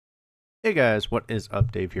Hey guys, what is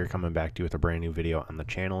up? Dave here, coming back to you with a brand new video on the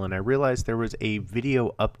channel, and I realized there was a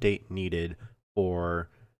video update needed for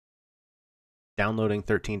downloading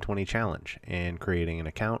 1320 Challenge and creating an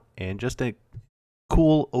account and just a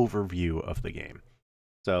cool overview of the game.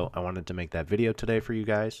 So I wanted to make that video today for you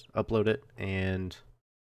guys, upload it, and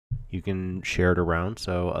you can share it around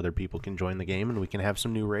so other people can join the game and we can have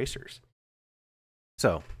some new racers.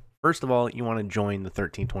 So first of all, you want to join the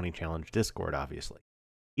 1320 Challenge Discord, obviously.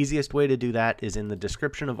 Easiest way to do that is in the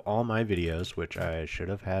description of all my videos, which I should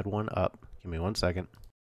have had one up. Give me 1 second.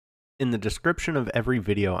 In the description of every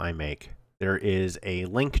video I make, there is a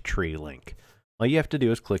link tree link. All you have to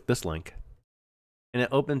do is click this link, and it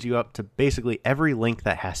opens you up to basically every link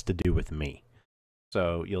that has to do with me.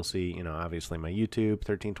 So you'll see, obviously my YouTube,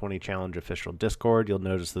 1320 Challenge official Discord. You'll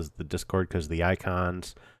notice this is the Discord because of the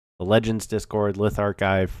icons. The Legends Discord, Lith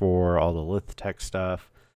Archive for all the Lith tech stuff.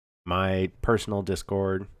 My personal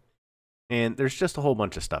Discord, and there's just a whole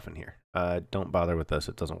bunch of stuff in here. Don't bother with this,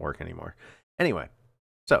 it doesn't work anymore. Anyway,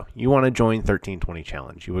 so you want to join 1320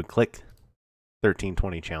 Challenge. You would click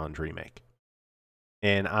 1320 Challenge Remake.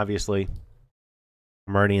 And obviously,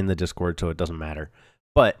 I'm already in the Discord, so it doesn't matter.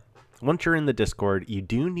 But once you're in the Discord, you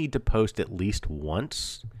do need to post at least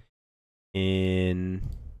once in,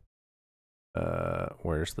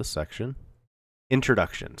 where's the section?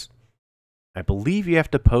 Introductions. I believe you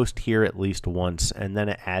have to post here at least once, and then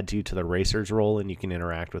it adds you to the Racers role, and you can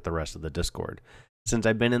interact with the rest of the Discord. Since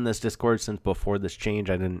I've been in this Discord since before this change,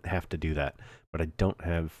 I didn't have to do that. But I don't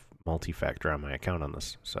have multi-factor on my account on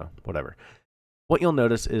this, so whatever. What you'll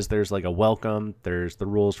notice is there's like a welcome, there's the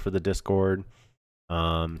rules for the Discord,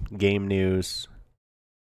 game news,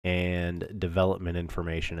 and development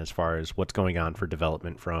information as far as what's going on for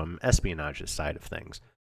development from Espionage's side of things.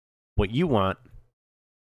 What you want,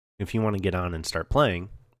 if you want to get on and start playing,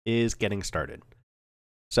 is getting started.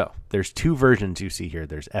 So there's two versions you see here.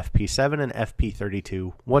 There's FP7 and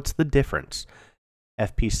FP32. What's the difference?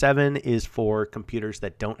 FP7 is for computers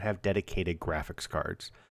that don't have dedicated graphics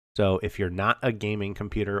cards. So if you're not a gaming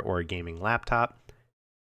computer or a gaming laptop,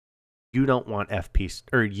 you don't want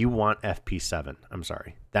you want FP7. I'm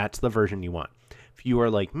sorry. That's the version you want. If you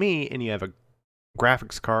are like me and you have a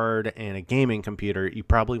graphics card and a gaming computer, you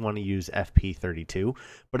probably want to use FP32,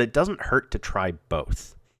 but it doesn't hurt to try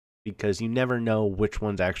both because you never know which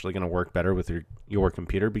one's actually going to work better with your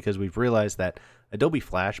computer, because we've realized that Adobe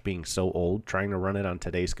Flash being so old, trying to run it on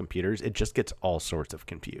today's computers, it just gets all sorts of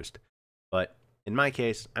confused. But in my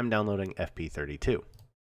case, I'm downloading FP32.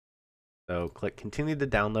 So click continue to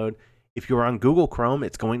download. If you're on Google Chrome,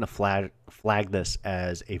 it's going to flag this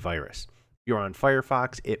as a virus. If you're on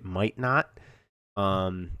Firefox, it might not.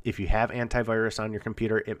 If you have antivirus on your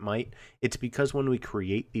computer, it might. It's because when we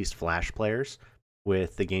create these Flash players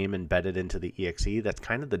with the game embedded into the exe, that's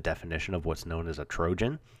kind of the definition of what's known as a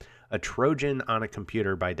Trojan. A Trojan on a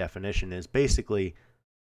computer, by definition, is basically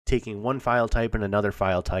taking one file type and another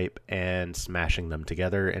file type and smashing them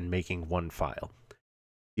together and making one file.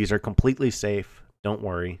 These are completely safe. Don't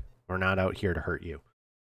worry. We're not out here to hurt you.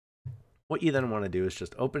 What you then want to do is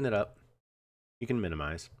just open it up. You can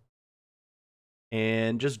minimize.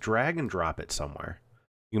 And just drag and drop it somewhere.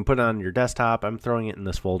 You can put it on your desktop. I'm throwing it in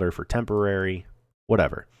this folder for temporary,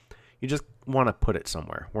 whatever. You just want to put it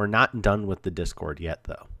somewhere. We're not done with the Discord yet,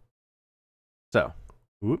 though. So,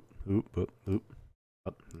 I'm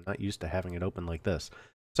not used to having it open like this.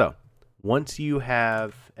 So, once you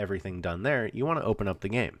have everything done there, you want to open up the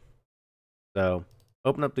game. So,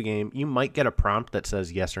 open up the game. You might get a prompt that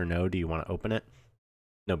says yes or no. Do you want to open it?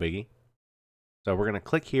 No biggie. So we're going to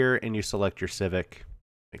click here and you select your Civic.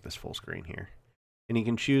 Make this full screen here. And you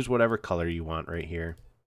can choose whatever color you want right here.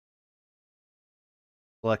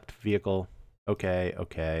 Select vehicle. Okay,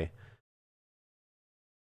 okay.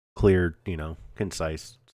 Clear,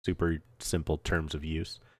 concise, super simple terms of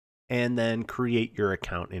use. And then create your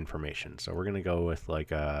account information. So we're going to go with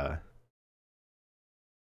like a,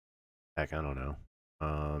 heck, I don't know.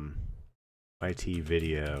 YT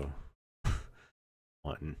video.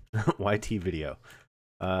 One YT video.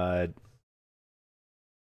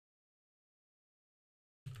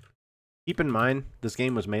 Keep in mind, this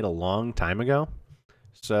game was made a long time ago.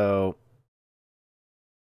 So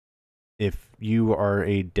if you are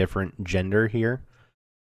a different gender here,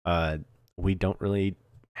 we don't really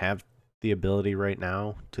have the ability right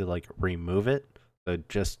now to like remove it. So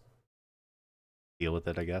just deal with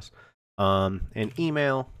it, I guess. And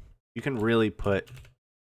email, you can really put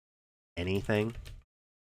anything.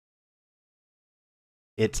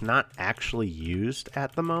 It's not actually used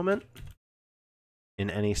at the moment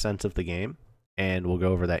in any sense of the game, and we'll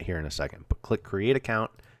go over that here in a second. But click Create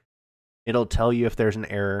Account. It'll tell you if there's an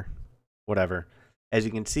error. whatever. As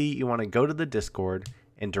you can see, you want to go to the Discord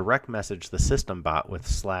and direct message the system bot with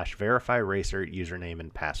 /verifyracer username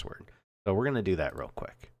and password. So we're going to do that real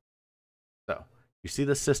quick. So you see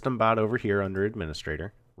the system bot over here under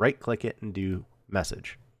administrator. Right click it and do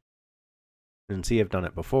message. And see, I've done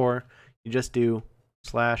it before. You just do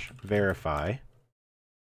 /verify.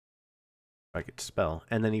 If I could spell.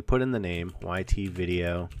 And then you put in the name, YT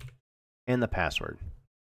video, and the password.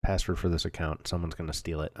 Password for this account. Someone's going to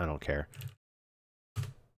steal it. I don't care.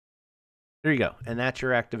 There you go. And that's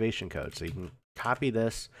your activation code. So you can copy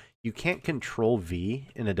this. You can't Control V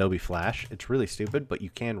in Adobe Flash. It's really stupid, but you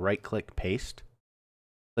can right click paste.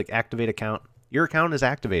 Click activate account. Your account is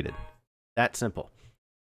activated. That simple.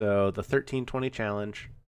 So the 1320 challenge.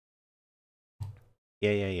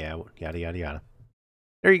 Yeah. Yada, yada, yada.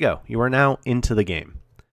 There you go. You are now into the game.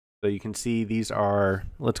 So you can see these are,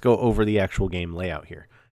 let's go over the actual game layout here.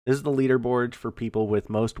 This is the leaderboard for people with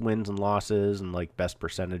most wins and losses and like best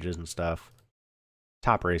percentages and stuff.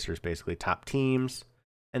 Top racers, basically top teams,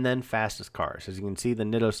 and then fastest cars. As you can see, the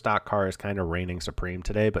Nitto stock car is kind of reigning supreme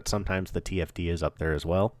today, but sometimes the TFD is up there as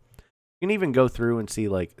well. You can even go through and see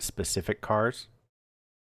like specific cars.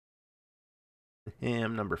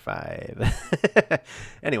 I'm number 5.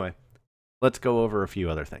 Anyway, let's go over a few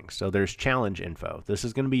other things. So there's challenge info. This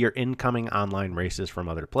is going to be your incoming online races from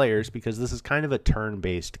other players because this is kind of a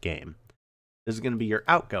turn-based game. This is going to be your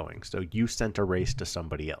outgoing. So you sent a race to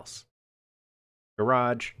somebody else.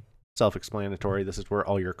 Garage, self-explanatory. This is where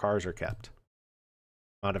all your cars are kept.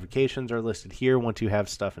 Modifications are listed here once you have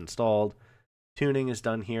stuff installed. Tuning is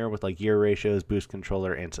done here with like gear ratios, boost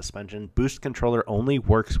controller, and suspension. Boost controller only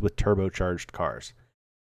works with turbocharged cars.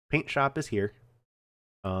 Paint shop is here.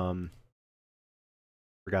 Forgot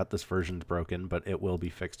this version's broken, but it will be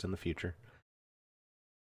fixed in the future.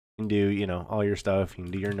 You can do, you know, all your stuff. You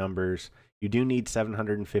can do your numbers. You do need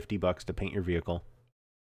 $750 to paint your vehicle.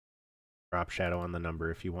 Drop shadow on the number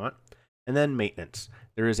if you want. And then maintenance.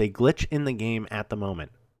 There is a glitch in the game at the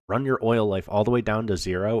moment. Run your oil life all the way down to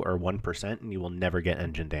 0 or 1% and you will never get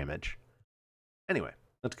engine damage. Anyway,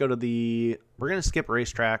 let's go to we're going to skip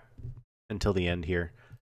racetrack until the end here.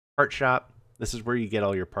 Part shop. This is where you get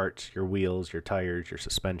all your parts, your wheels, your tires, your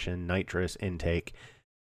suspension, nitrous, intake.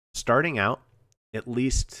 Starting out, at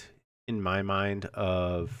least in my mind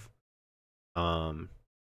of,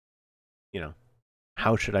 you know,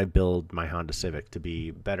 how should I build my Honda Civic to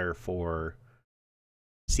be better for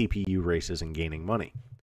CPU races and gaining money?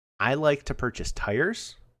 I like to purchase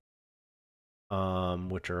tires,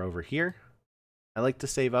 which are over here. I like to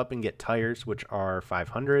save up and get tires, which are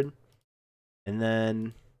 500. And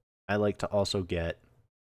then I like to also get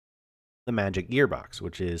the Magic Gearbox,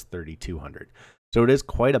 which is 3,200. So it is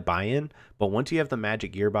quite a buy-in, but once you have the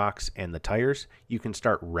Magic Gearbox and the tires, you can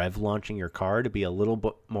start rev launching your car to be a little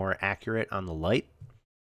bit more accurate on the light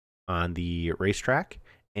on the racetrack.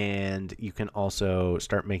 And you can also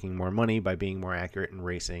start making more money by being more accurate and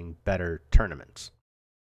racing better tournaments.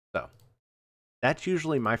 So that's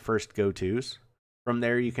usually my first go-tos. From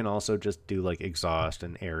there, you can also just do like exhaust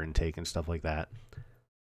and air intake and stuff like that.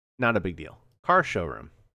 Not a big deal. Car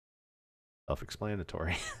showroom.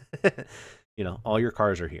 Self-explanatory. You know, all your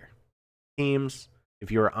cars are here. Teams.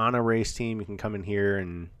 If you're on a race team, you can come in here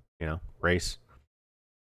and, you know, race.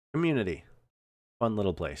 Community. Fun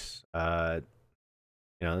little place.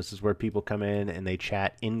 You know, this is where people come in and they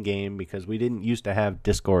chat in-game because we didn't used to have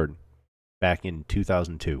Discord back in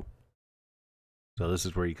 2002. So this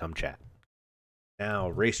is where you come chat. Now,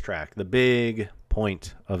 racetrack. The big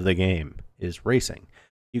point of the game is racing.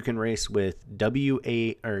 You can race with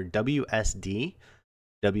WSD,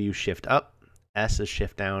 W shift up, S is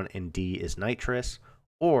shift down, and D is nitrous.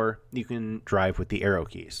 Or you can drive with the arrow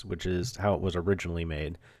keys, which is how it was originally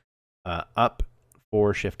made. Up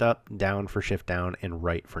for shift up, down for shift down, and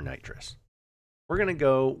right for nitrous. We're going to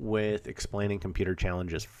go with explaining computer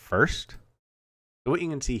challenges first. So what you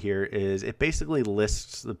can see here is it basically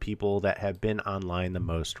lists the people that have been online the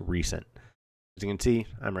most recent. As you can see,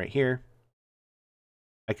 I'm right here.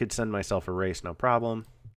 I could send myself a race, no problem.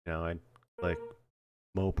 You know, I'd click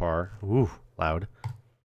Mopar. Ooh, loud.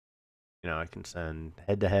 You know, I can send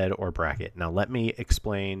head-to-head or bracket. Now let me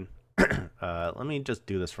explain. Let me just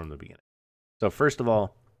do this from the beginning. So first of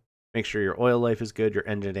all, make sure your oil life is good, your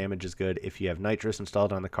engine damage is good. If you have nitrous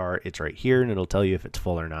installed on the car, it's right here, and it'll tell you if it's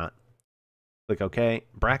full or not. Click OK.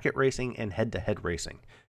 Bracket racing and head-to-head racing.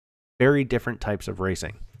 Very different types of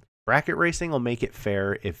racing. Bracket racing will make it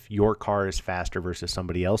fair if your car is faster versus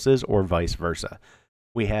somebody else's or vice versa.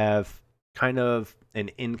 We have kind of an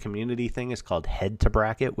in-community thing. It's called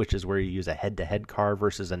head-to-bracket, which is where you use a head-to-head car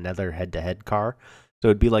versus another head-to-head car. So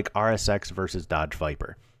it'd be like RSX versus Dodge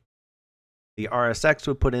Viper. The RSX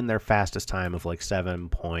would put in their fastest time of like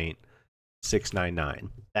 7.699.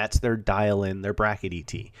 That's their dial-in, their bracket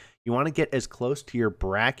ET. You want to get as close to your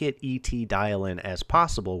bracket ET dial-in as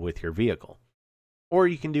possible with your vehicle. Or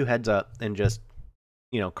you can do heads up and just,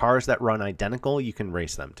 cars that run identical, you can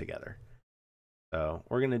race them together. So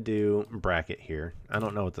we're going to do bracket here. I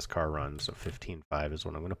don't know what this car runs, so 15.5 is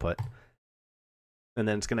what I'm going to put. And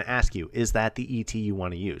then it's going to ask you, is that the ET you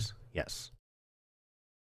want to use? Yes.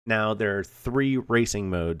 Now, there are 3 racing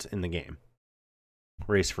modes in the game.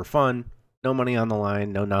 Race for fun, no money on the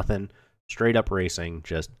line, no nothing, straight up racing,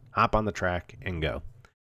 just hop on the track and go.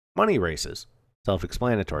 Money races,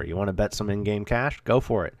 self-explanatory. You want to bet some in-game cash? Go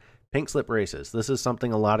for it. Pink slip races. This is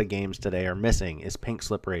something a lot of games today are missing, is pink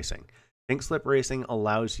slip racing. Pink slip racing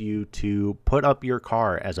allows you to put up your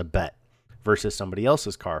car as a bet versus somebody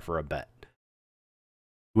else's car for a bet.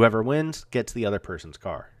 Whoever wins gets the other person's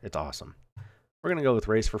car. It's awesome. We're going to go with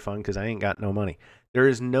race for fun because I ain't got no money. There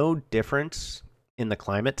is no difference in the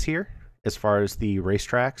climates here as far as the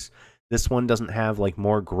racetracks. This one doesn't have like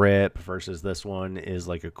more grip versus this one is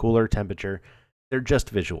like a cooler temperature. They're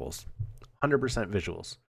just visuals. 100%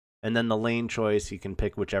 visuals. And then the lane choice, you can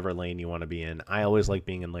pick whichever lane you want to be in. I always like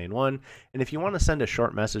being in lane 1. And if you want to send a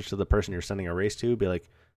short message to the person you're sending a race to, be like,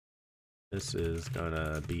 this is going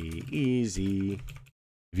to be easy.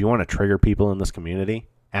 If you want to trigger people in this community,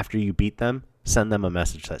 after you beat them, send them a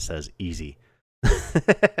message that says easy.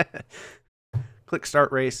 Click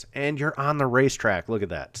start race, and you're on the racetrack. Look at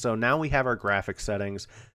that. So now we have our graphics settings.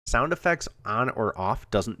 Sound effects on or off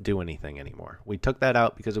doesn't do anything anymore. We took that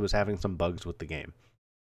out because it was having some bugs with the game.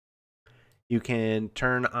 You can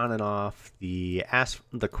turn on and off the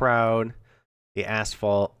crowd, the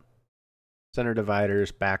asphalt, center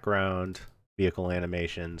dividers, background, vehicle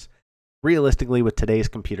animations. Realistically, with today's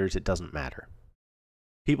computers, it doesn't matter.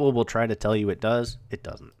 People will try to tell you it does. It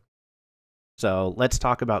doesn't. So let's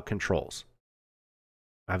talk about controls.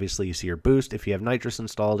 Obviously, you see your boost. If you have nitrous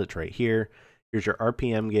installed, it's right here. Here's your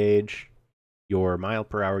RPM gauge, your mile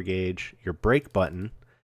per hour gauge, your brake button,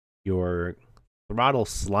 your throttle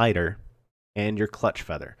slider, and your clutch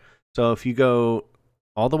feather. So if you go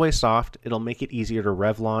all the way soft, it'll make it easier to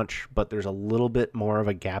rev launch, but there's a little bit more of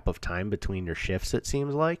a gap of time between your shifts, it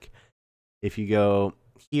seems like. If you go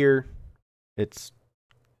here, it's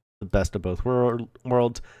the best of both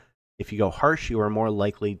worlds. If you go harsh, you are more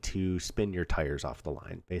likely to spin your tires off the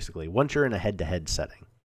line, basically, once you're in a head-to-head setting.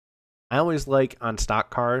 I always like, on stock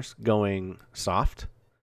cars, going soft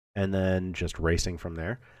and then just racing from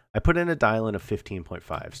there. I put in a dial-in of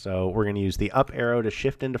 15.5, so we're going to use the up arrow to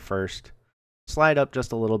shift into first, slide up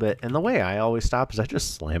just a little bit, and the way I always stop is I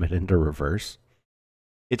just slam it into reverse.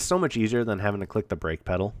 It's so much easier than having to click the brake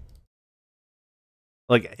pedal.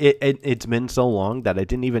 Like, it's been so long that I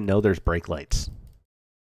didn't even know there's brake lights.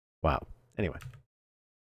 Wow. Anyway.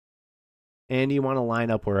 And you want to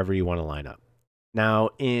line up wherever you want to line up. Now,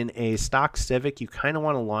 in a stock Civic, you kind of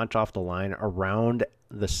want to launch off the line around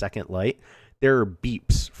the second light. There are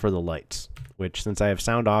beeps for the lights, which, since I have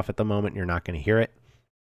sound off at the moment, you're not going to hear it.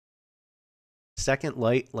 Second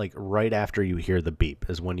light, like right after you hear the beep,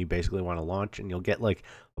 is when you basically want to launch, and you'll get like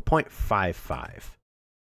a 0.55.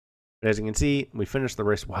 But as you can see, we finished the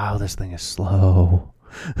race. Wow, this thing is slow.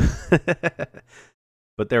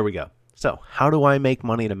 But there we go. So, how do I make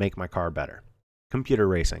money to make my car better? Computer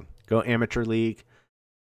racing. Go amateur league.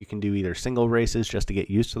 You can do either single races just to get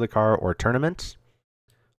used to the car or tournaments.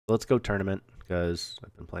 Let's go tournament because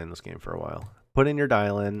I've been playing this game for a while. Put in your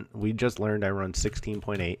dial in. We just learned I run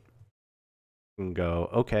 16.8. You can go,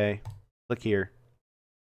 okay, click here.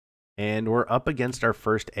 And we're up against our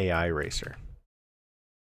first AI racer.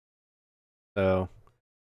 So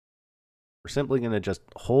we're simply going to just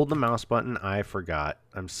hold the mouse button. I forgot.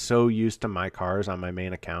 I'm so used to my cars on my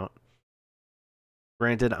main account.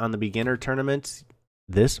 Granted, on the beginner tournaments,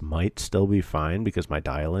 this might still be fine because my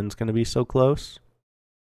dial-in's going to be so close.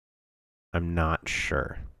 I'm not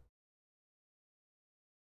sure.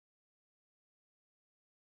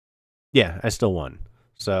 Yeah, I still won.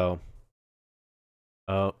 So,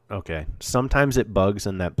 oh, okay. Sometimes it bugs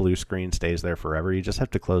and that blue screen stays there forever. You just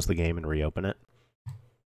have to close the game and reopen it.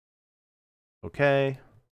 Okay,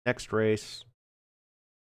 next race.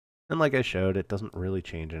 And like I showed, it doesn't really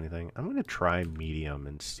change anything. I'm going to try medium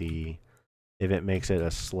and see if it makes it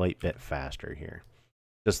a slight bit faster here.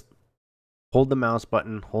 Just hold the mouse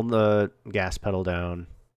button, hold the gas pedal down,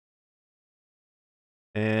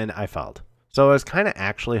 and I fouled. So I was kind of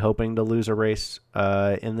actually hoping to lose a race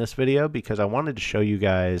in this video because I wanted to show you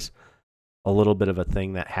guys a little bit of a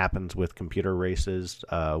thing that happens with computer races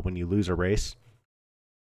when you lose a race.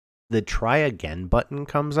 The try again button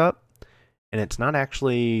comes up, and it's not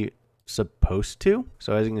actually supposed to.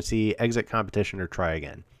 So as you can see, exit competition or try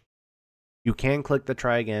again. You can click the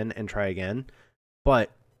try again and try again,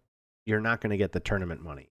 but you're not going to get the tournament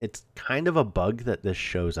money. It's kind of a bug that this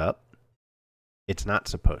shows up. It's not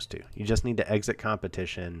supposed to. You just need to exit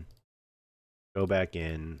competition, go back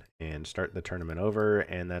in, and start the tournament over,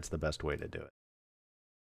 and that's the best way to do it.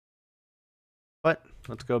 But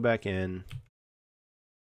let's go back in.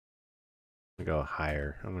 I'm going to go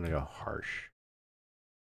higher. I'm going to go harsh.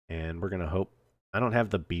 And we're going to hope. I don't have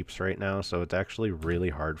the beeps right now, so it's actually really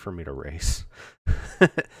hard for me to race.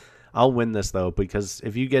 I'll win this, though, because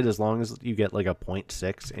if you get, as long as you get like a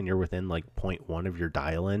 0.6 and you're within like 0.1 of your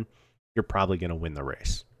dial-in, you're probably going to win the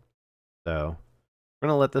race. So we're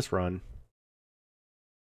going to let this run.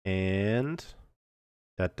 And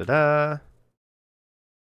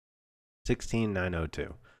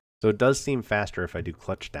 16,902. So it does seem faster if I do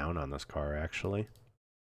clutch down on this car, actually.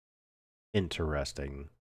 Interesting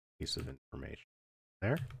piece of information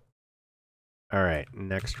there. All right,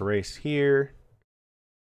 next race here.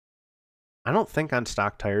 I don't think on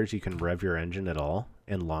stock tires you can rev your engine at all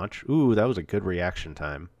and launch. Ooh, that was a good reaction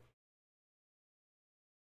time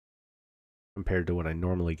compared to what I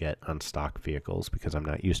normally get on stock vehicles because I'm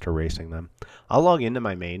not used to racing them. I'll log into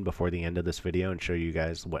my main before the end of this video and show you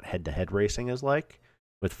guys what head-to-head racing is like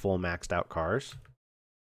with full maxed out cars.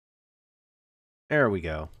 There we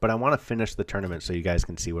go. But I want to finish the tournament so you guys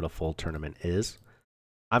can see what a full tournament is.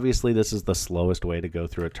 Obviously, this is the slowest way to go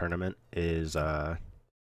through a tournament is,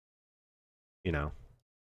 you know,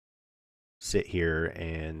 sit here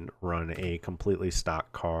and run a completely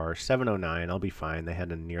stock car. 709, I'll be fine. They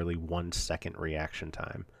had a nearly 1 second reaction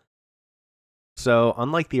time. So,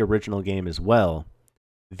 unlike the original game as well,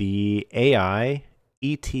 the AI,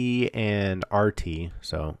 ET, and RT,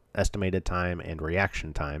 so estimated time and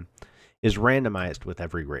reaction time, is randomized with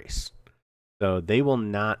every race. So they will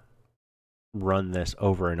not run this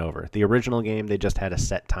over and over. The original game, they just had a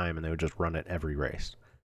set time and they would just run it every race.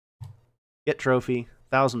 Get trophy,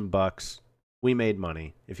 $1,000. We made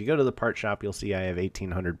money. If you go to the part shop, you'll see I have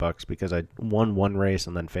 $1,800 because I won one race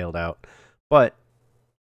and then failed out. But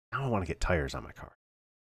I don't want to get tires on my car.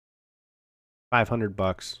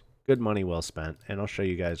 $500, good money well spent, and I'll show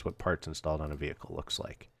you guys what parts installed on a vehicle looks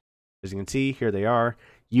like. As you can see, here they are.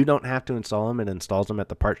 You don't have to install them. It installs them at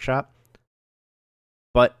the part shop.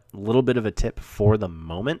 But a little bit of a tip for the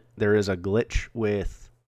moment, there is a glitch with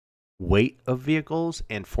weight of vehicles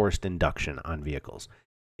and forced induction on vehicles.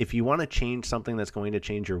 If you want to change something that's going to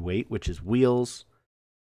change your weight, which is wheels,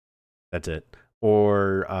 that's it.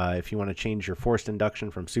 Or if you want to change your forced induction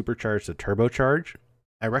from supercharged to turbocharged,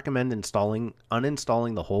 I recommend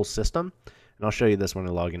uninstalling the whole system. And I'll show you this when I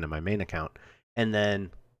log into my main account. And then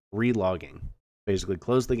relogging. Basically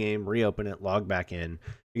close the game, reopen it, log back in.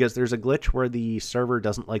 Because there's a glitch where the server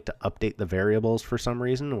doesn't like to update the variables for some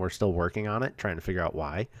reason. We're still working on it, trying to figure out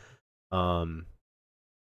why.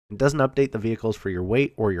 It doesn't update the vehicles for your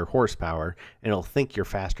weight or your horsepower, and it'll think you're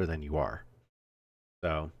faster than you are.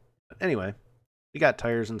 So, anyway, we got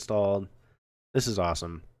tires installed. This is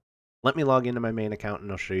awesome. Let me log into my main account,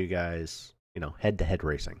 and I'll show you guys, head-to-head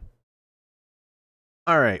racing.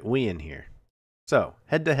 All right, we in here. So,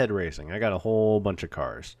 head-to-head racing. I got a whole bunch of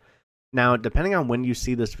cars. Now, depending on when you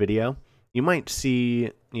see this video, you might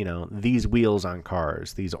see, these wheels on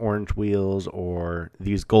cars, these orange wheels or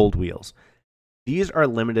these gold wheels. These are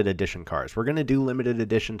limited edition cars. We're going to do limited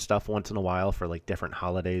edition stuff once in a while for like different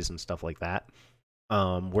holidays and stuff like that,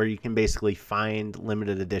 where you can basically find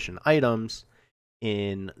limited edition items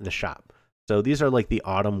in the shop. So these are like the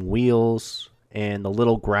autumn wheels, and the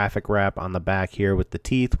little graphic wrap on the back here with the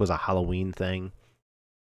teeth was a Halloween thing.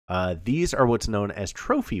 These are what's known as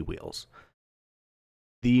trophy wheels.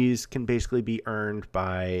 These can basically be earned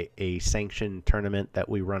by a sanctioned tournament that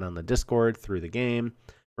we run on the Discord through the game.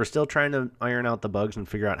 We're still trying to iron out the bugs and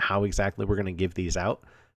figure out how exactly we're going to give these out.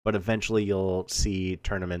 But eventually you'll see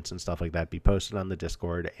tournaments and stuff like that be posted on the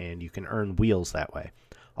Discord, and you can earn wheels that way.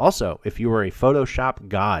 Also, if you are a Photoshop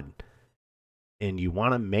god and you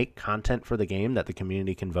want to make content for the game that the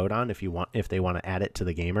community can vote on if they want to add it to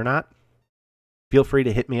the game or not, feel free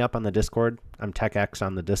to hit me up on the Discord. I'm TechX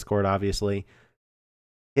on the Discord, obviously.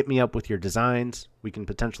 Hit me up with your designs. We can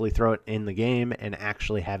potentially throw it in the game and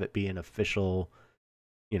actually have it be an official,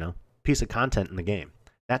 piece of content in the game.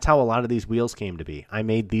 That's how a lot of these wheels came to be. I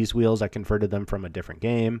made these wheels. I converted them from a different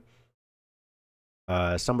game.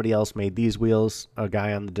 Somebody else made these wheels. A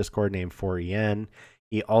guy on the Discord named 4EN.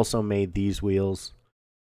 He also made these wheels.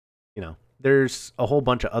 There's a whole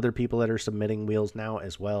bunch of other people that are submitting wheels now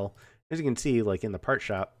as well. As you can see, like in the part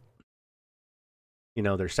shop,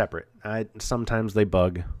 they're separate. Sometimes they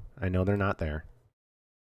bug. I know they're not there.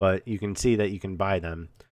 but you can see that you can buy them.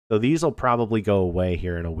 So these will probably go away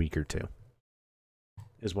here in a week or two,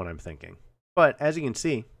 is what I'm thinking. But as you can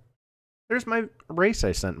see, there's my race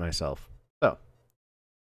I sent myself. So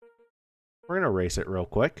we're going to race it real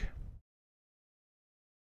quick.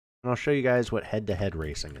 And I'll show you guys what head-to-head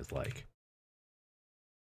racing is like.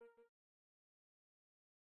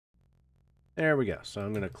 There we go. So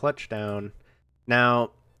I'm going to clutch down.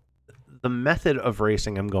 Now, the method of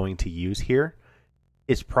racing I'm going to use here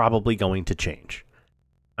is probably going to change.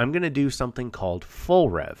 I'm going to do something called full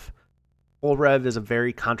rev. Full rev is a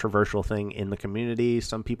very controversial thing in the community.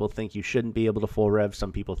 Some people think you shouldn't be able to full rev.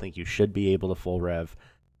 Some people think you should be able to full rev.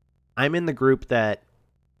 I'm in the group that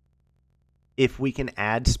if we can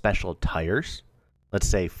add special tires, let's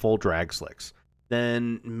say full drag slicks,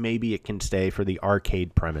 then maybe it can stay for the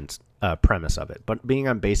arcade premise of it. But being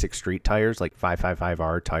on basic street tires, like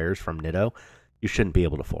 555R tires from Nitto, you shouldn't be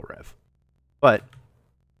able to full rev. But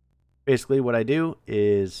basically what I do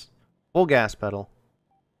is full gas pedal.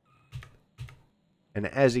 And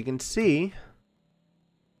as you can see,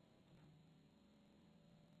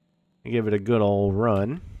 I give it a good old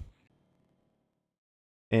run.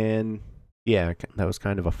 And yeah, that was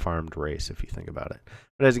kind of a farmed race if you think about it.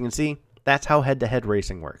 But as you can see, that's how head-to-head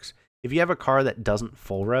racing works. If you have a car that doesn't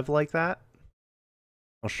full rev like that,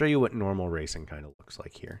 I'll show you what normal racing kind of looks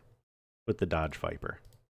like here with the Dodge Viper.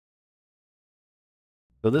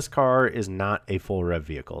 So this car is not a full rev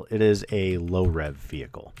vehicle. It is a low rev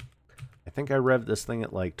vehicle. I think I revved this thing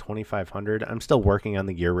at like 2,500. I'm still working on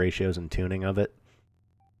the gear ratios and tuning of it.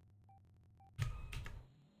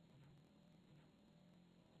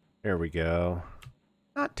 There we go.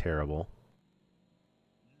 Not terrible.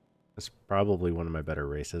 It's probably one of my better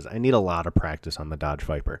races. I need a lot of practice on the Dodge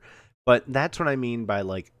Viper. But that's what I mean by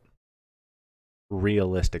like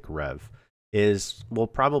realistic rev. Is we'll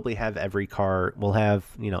probably have every car, we'll have,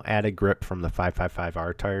 you know, added grip from the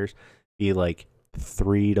 555R tires be like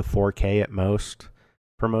 3 to 4K at most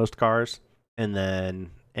for most cars. And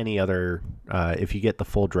then any other, if you get the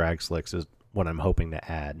full drag slicks is what I'm hoping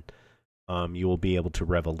to add, you will be able to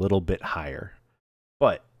rev a little bit higher.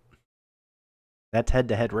 But that's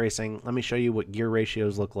head-to-head racing. Let me show you what gear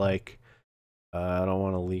ratios look like. I don't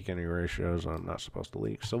want to leak any ratios I'm not supposed to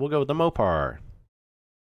leak. So we'll go with the Mopar.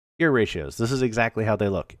 Gear ratios. This is exactly how they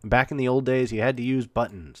look. Back in the old days, you had to use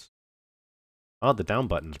buttons. Oh, the down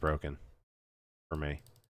button's broken for me.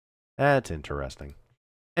 That's interesting.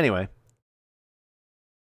 Anyway.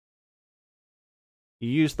 You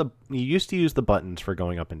used to use the buttons for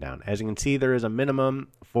going up and down. As you can see, there is a minimum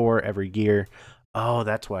for every gear. Oh,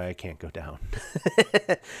 that's why I can't go down.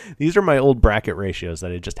 These are my old bracket ratios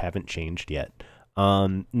that I just haven't changed yet.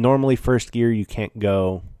 Normally, first gear, you can't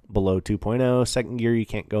go below 2.0. Second gear, you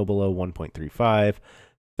can't go below 1.35.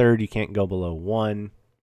 Third, you can't go below 1.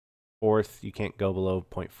 Fourth, you can't go below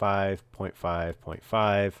 0.5, 0.5,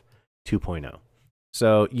 0.5, 2.0.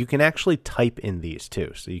 So you can actually type in these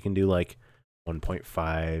too. So you can do like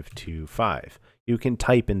 1.5 to 5. You can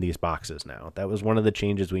type in these boxes now. That was one of the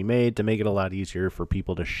changes we made to make it a lot easier for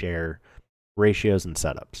people to share ratios and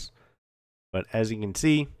setups. But as you can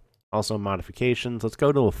see, also modifications. Let's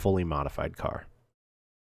go to a fully modified car.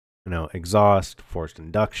 You know, exhaust, forced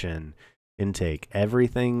induction, intake,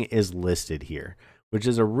 everything is listed here, which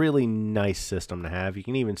is a really nice system to have. You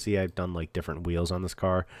can even see I've done like different wheels on this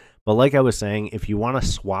car. But like I was saying, if you want to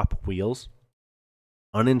swap wheels,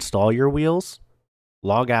 uninstall your wheels,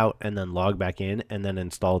 log out, and then log back in, and then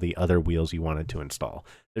install the other wheels you wanted to install.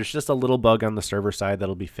 There's just a little bug on the server side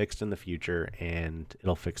that'll be fixed in the future, and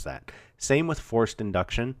it'll fix that. Same with forced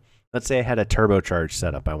induction. Let's say I had a turbocharged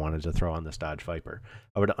setup I wanted to throw on this Dodge Viper.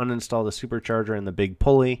 I would uninstall the supercharger and the big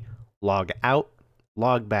pulley, log out,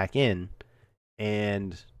 log back in,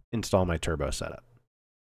 and install my turbo setup.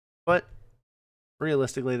 But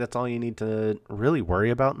realistically, that's all you need to really worry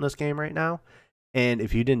about in this game right now. And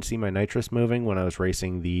if you didn't see my nitrous moving when I was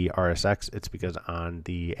racing the RSX, it's because on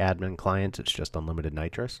the admin client, it's just unlimited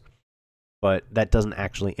nitrous. But that doesn't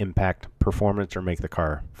actually impact performance or make the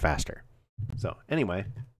car faster. So anyway,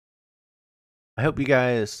 I hope you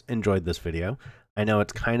guys enjoyed this video. I know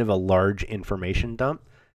it's kind of a large information dump.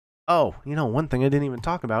 Oh, you know, one thing I didn't even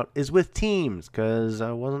talk about is with teams, because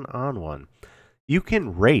I wasn't on one. You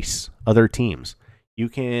can race other teams. You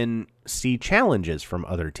can see challenges from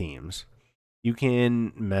other teams. You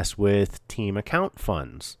can mess with team account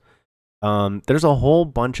funds. There's a whole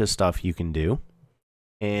bunch of stuff you can do,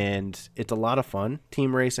 and it's a lot of fun.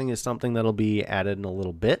 Team racing is something that'll be added in a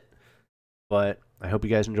little bit, but I hope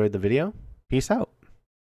you guys enjoyed the video. Peace out.